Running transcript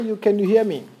Can you hear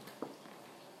me?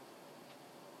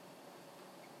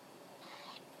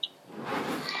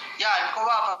 Yeah,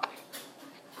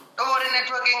 don't worry,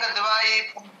 networking at the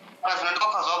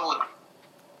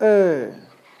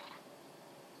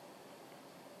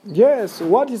Yes,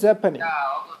 what is happening?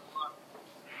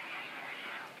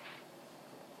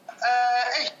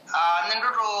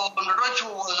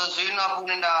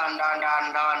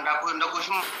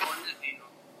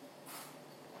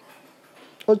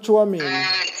 Ochwami.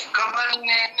 Company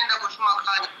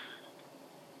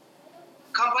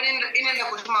inenda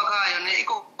kushimakayo ne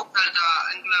iko kutalta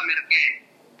Anglo American.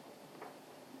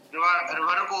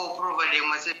 Rivar ko provide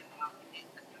mase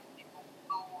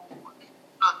ko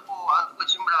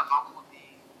akuchimra bakuti.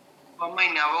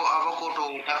 Pamaina avakoto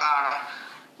takara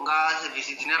nga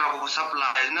service dinero ko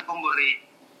supply na kombori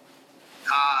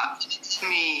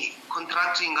mi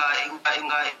contracting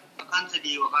inga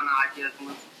kansedi wakana ideas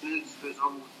ni space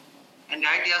and the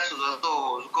ideas to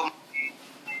come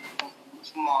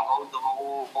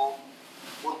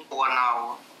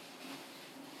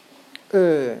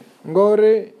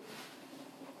Ngore,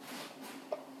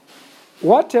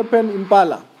 what happened in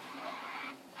Impala?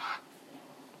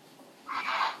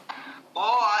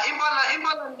 Impala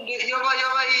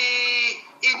yaba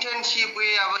internship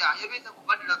yabita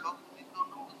kubadila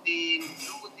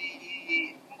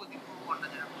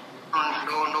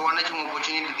ndo wanachi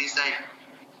opportunity this side.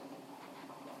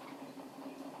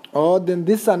 Oh, then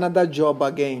this is another job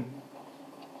again.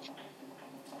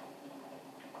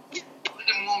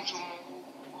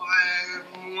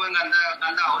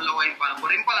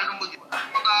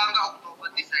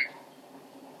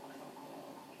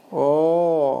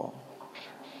 Oh,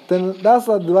 then that's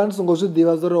the ones who go to the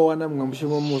Vazoro one. I'm going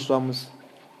to Muslims.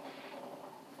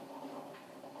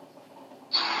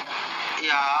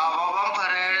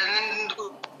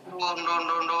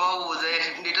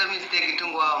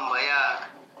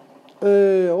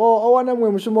 Wana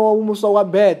mwemushumo wa umuso wa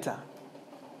beta.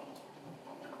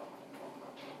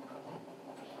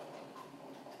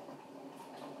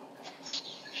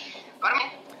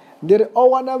 Ndiri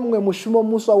wana mwemushumo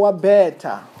muso wa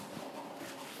beta.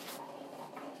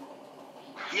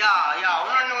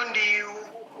 Unono ndi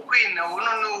ukwina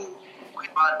unono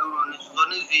kwibado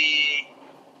nizonizi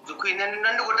zukwina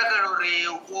ndikudakara uri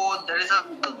udarisa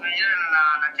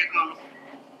na technology.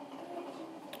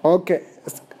 Okay.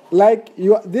 Like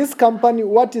this company,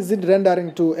 what is it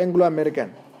rendering to Anglo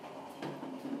American?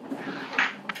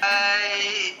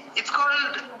 It's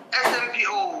called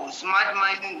SMPO, Smart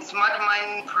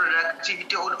Mine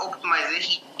Productivity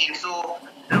Optimization. So,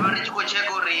 the one you check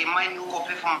or mine you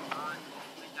copy from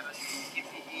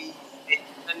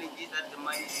energy that the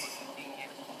mine is producing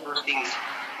and those things.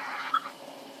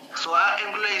 So, our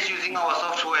Anglo is using our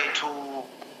software to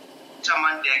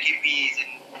determine their KPIs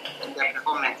and their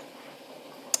performance.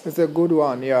 It's a good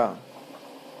one, yeah.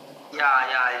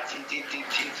 Yeah, it's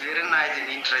very nice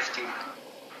and interesting.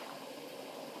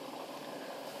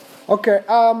 Okay,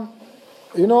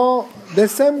 the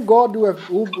same God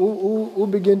who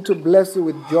begin to bless you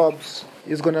with jobs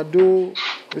is gonna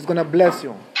bless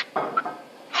you.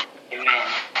 Amen.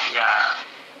 Yeah.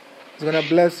 He's gonna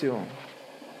bless you.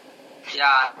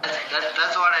 Yeah,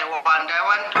 that's what I want. I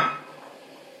want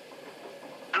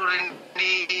during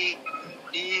the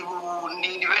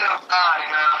event of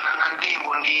time and the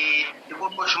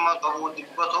kushuma kabuti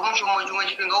because omushumo chimwe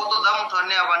chipinga utoza mtu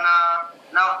ane abana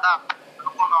na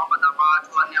kono abana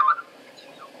batu ane abana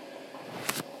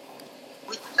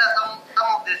which are some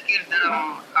of the skills that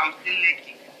I'm still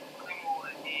lacking to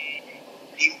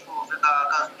improve the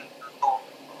so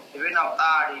even of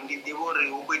time in the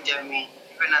worry ubijami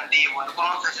even and the one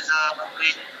kono sasa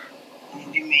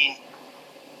the main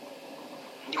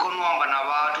ndikono amba na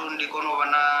watu ndikono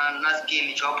bana na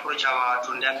skill cho approach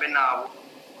abantu ndambe nabo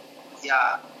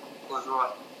yeah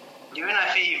kozwa ndiwe na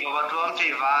favor watu wa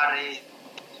favor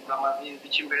kama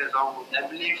vichimbele zangu I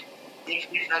believe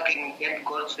if I can get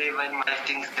God's favor in my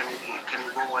things can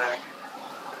go well.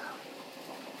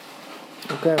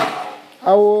 Okay,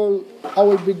 I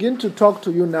will begin to talk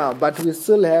to you now, but we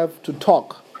still have to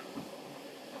talk.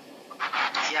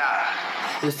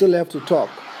 Yeah, we still have to talk.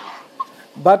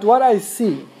 But what I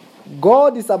see,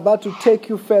 God is about to take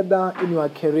you further in your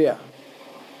career.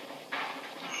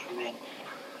 Amen.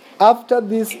 After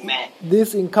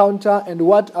this encounter and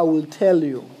what I will tell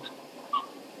you,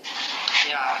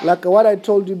 like what I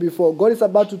told you before, God is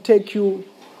about to take you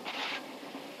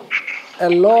a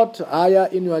lot higher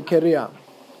in your career.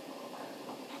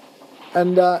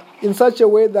 And in such a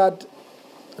way that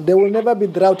there will never be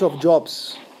drought of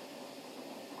jobs.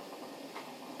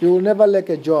 You will never lack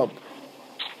a job.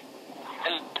 Are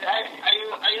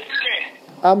you still there?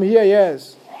 I'm here,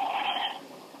 yes.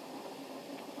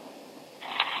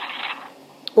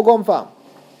 Ukomfa.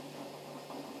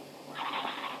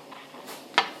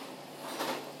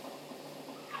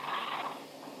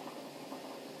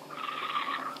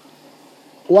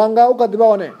 Wanga ukadiba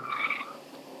one.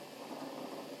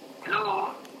 Hello.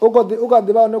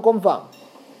 Ukadiba one komfa.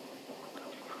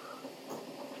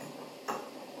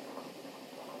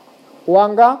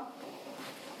 Wanga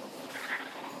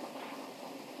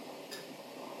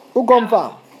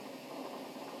ukomfa.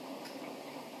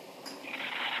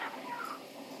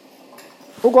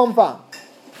 Ukomfa.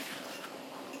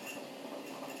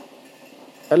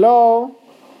 Hello.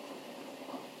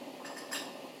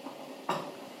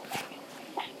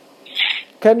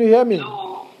 Can you hear me?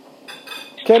 Hello.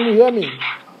 Can you hear me?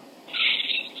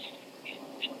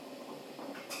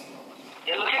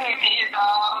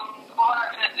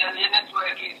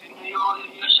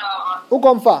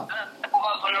 Ukomfa.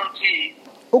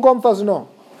 Ukomfa zino.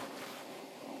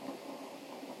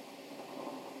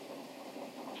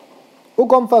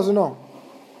 Ukomfa zino.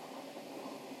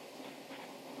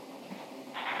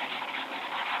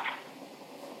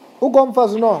 Ukomfa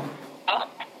zino.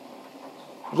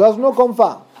 Zazno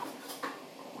komfa.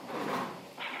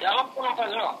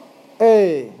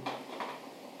 Hey.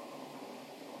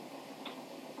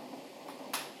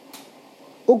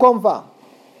 Ukomfa.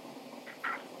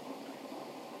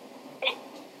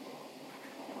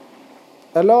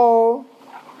 Hello.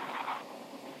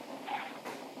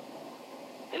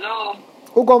 Hello.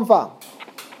 Ukomfa.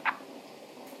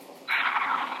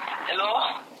 Hello.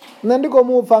 Nandiko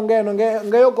mufa ngeno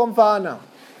ngeyo komfana.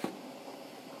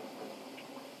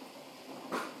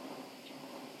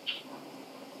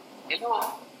 Hello.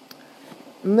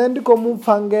 Nandiko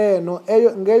mufa ngeno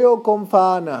ngeyo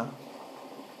komfana.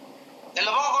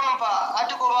 Hello komfa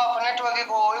atiko ba network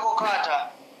iko kata.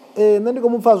 Nandiko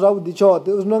mufa zwavudi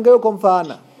chote uzinongeyo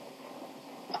komfana.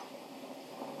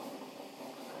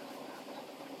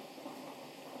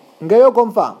 Ngeyo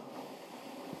komfa.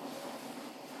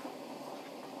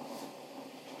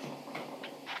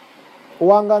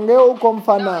 Wanga ngeyo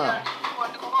ukomfana.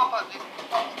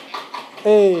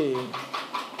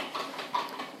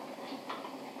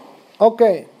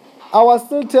 Okay. I was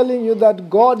still telling you that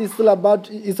God is still about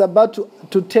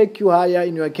to take you higher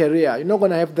in your career. You're not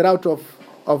going to have drought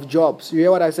of jobs. You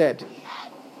hear what I said?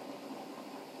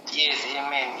 Yes,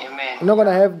 amen. You're not going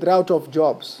to have drought of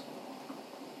jobs.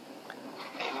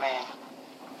 Amen.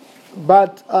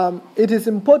 But it is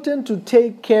important to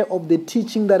take care of the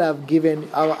teaching that I'm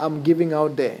giving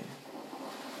out there.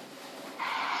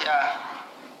 Yeah.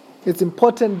 It's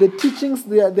important. The teachings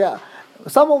they are.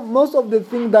 Most of the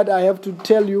things that I have to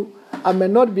tell you, I may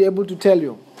not be able to tell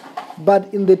you,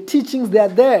 but in the teachings they are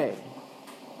there.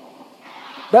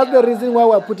 That's the reason why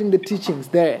we're putting the teachings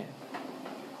there.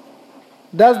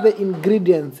 That's the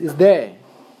ingredients is there.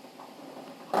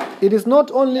 It is not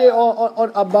only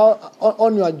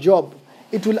on your job.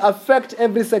 It will affect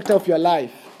every sector of your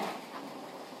life.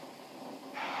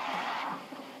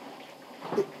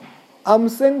 I'm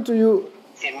saying to you,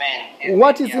 Amen.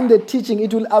 what is in the teaching,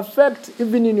 it will affect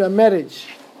even in your marriage.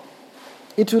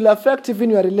 It will affect even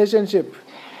your relationship.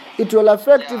 It will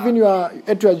affect even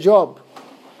at your job.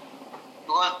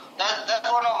 Because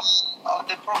that's one of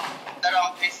the problems that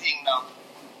I'm facing now.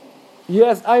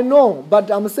 Yes, I know,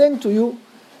 but I'm saying to you,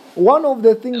 one of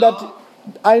the things that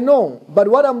I know, but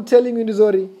what I'm telling you,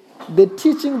 Nizori, the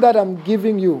teaching that I'm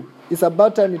giving you is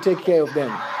about time you take care of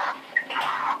them.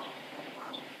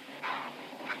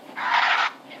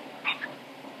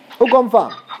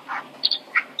 Ukomfa.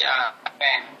 Yeah,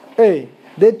 amen. Hey,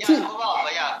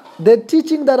 the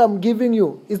teaching that I'm giving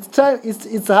you,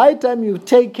 it's high time you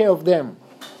take care of them.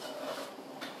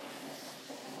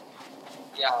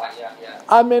 Yeah.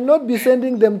 I may not be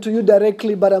sending them to you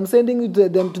directly, but I'm sending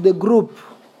them to the group.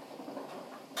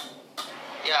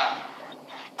 Yeah.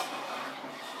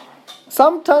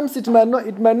 Sometimes it might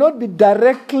not be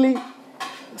directly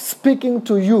speaking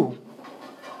to you.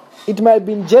 It might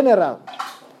be in general.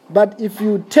 But if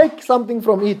you take something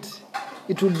from it,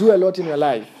 it will do a lot in your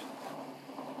life.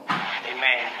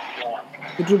 Amen. Yeah.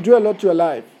 It will do a lot to your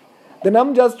life. Then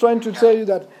I'm just trying to tell you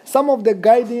that some of the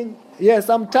guiding,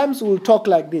 sometimes we'll talk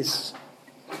like this.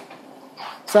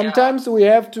 Sometimes you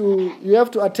have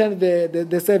to attend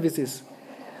the services.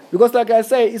 Because like I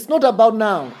say, it's not about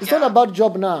now. It's not about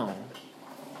job now.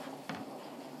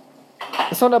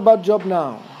 It's not about job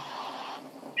now.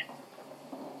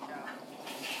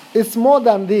 It's more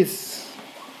than this.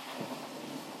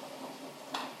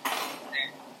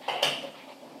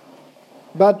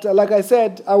 But like I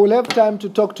said, I will have time to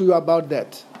talk to you about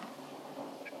that.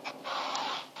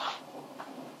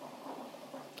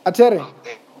 Atere.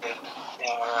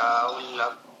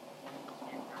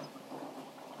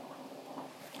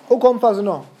 Who confers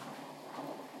no?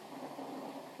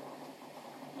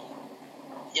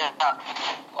 Yeah.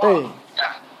 Hey.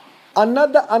 Yeah.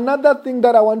 Another thing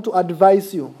that I want to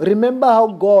advise you. Remember how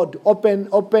God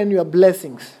open your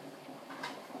blessings.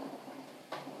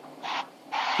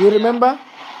 You remember?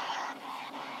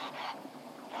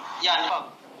 Yeah.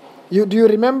 Do you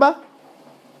remember?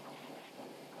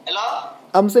 Hello?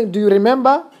 I'm saying, do you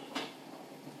remember?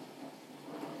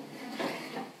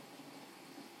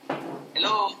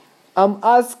 Hello? I'm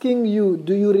asking you,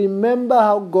 do you remember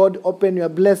how God opened your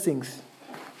blessings?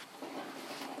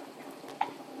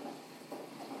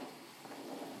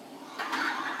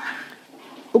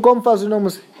 Who come first, you know,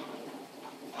 Musi?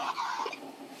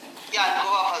 Yeah, go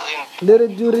up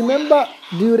again.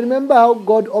 Do you remember how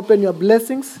God opened your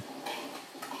blessings?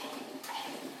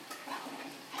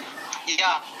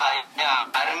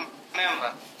 Yeah, I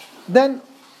remember. Then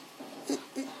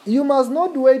you must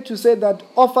not wait to say that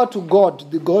offer to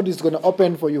God, the God is going to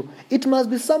open for you. It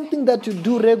must be something that you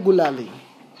do regularly.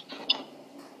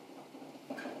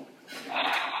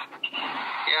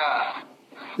 Yeah.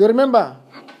 You remember?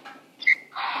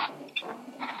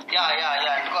 Yeah.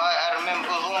 I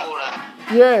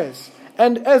remember. Yes.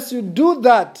 And as you do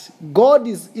that, God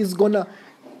is going to,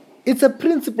 it's a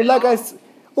principle like I said.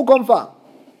 Who come far?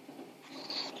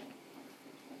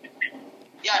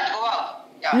 Yeah, go up.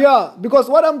 Yeah, because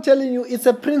what I'm telling you, it's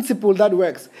a principle that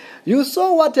works. You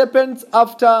saw what happens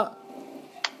after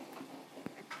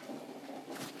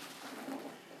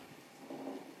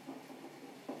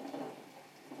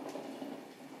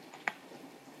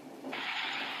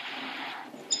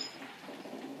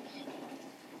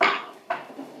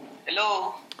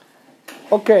Hello?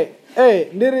 okay. Hey,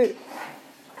 Ndiri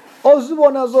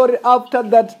Ozubonazori, after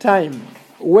that time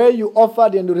where you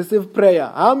offered and received prayer,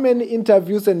 how many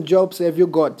interviews and jobs have you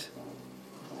got?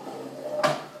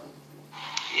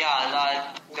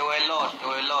 Yeah, there were a lot.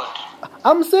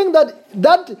 I'm saying that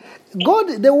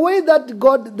God, the way that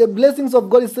God, the blessings of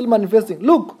God is still manifesting.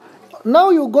 Look, now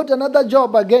you got another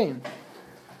job again.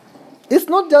 It's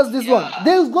not just this one.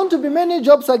 There's going to be many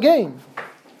jobs again.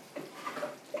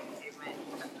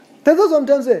 That's what I'm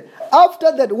trying to say.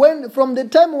 After that, from the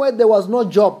time where there was no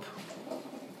job,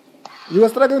 you were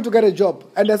struggling to get a job,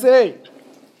 and I say, hey,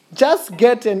 just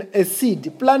get a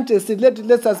seed, plant a seed.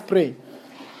 Let us pray.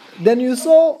 Then you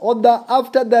saw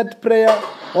after that prayer,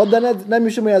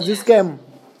 this came,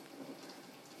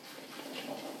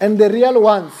 and the real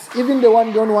ones, even the one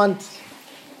you don't want,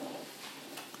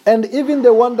 and even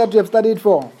the one that you have studied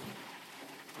for.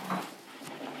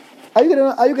 Are you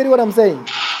getting what I'm saying?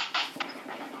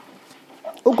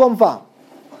 Who come far?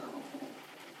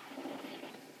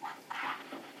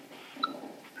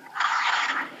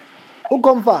 Who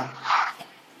come far?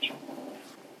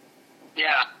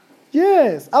 Yeah.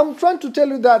 Yes, I'm trying to tell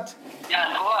you that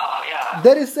Yeah, go up. Yeah.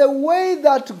 there is a way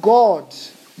that God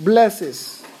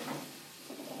blesses.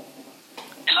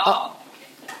 Hello?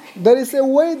 There is a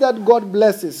way that God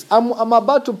blesses. I'm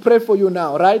about to pray for you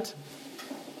now, right?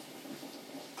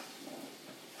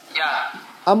 Yeah.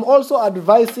 I'm also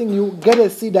advising you, get a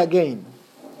seed again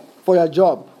for your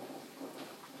job.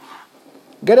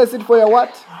 Get a seed for your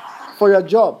what? For your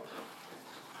job.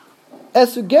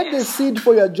 As you get the seed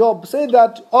for your job, say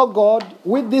that, oh God,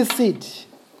 with this seed,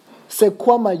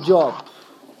 secure my job.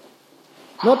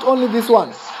 Not only this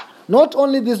one, not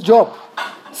only this job,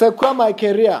 secure my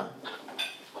career.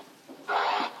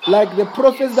 Like the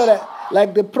prophets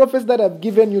that I've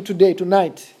given you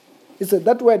tonight.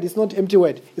 That word is not empty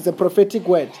word. It's a prophetic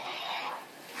word.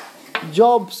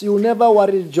 Jobs, you never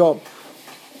worry job.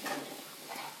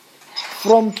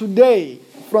 From today,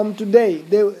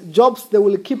 the jobs, they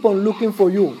will keep on looking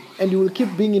for you, and you will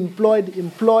keep being employed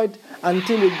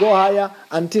until you go higher,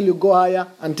 until you go higher,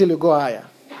 until you go higher.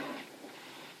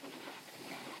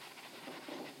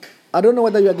 I don't know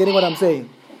whether you are getting what I'm saying.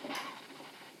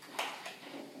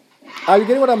 Are you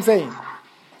getting what I'm saying?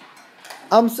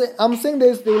 I'm saying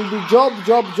there will be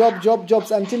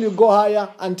jobs until you go higher,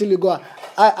 until you go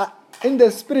higher. In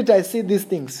the spirit, I see these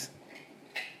things.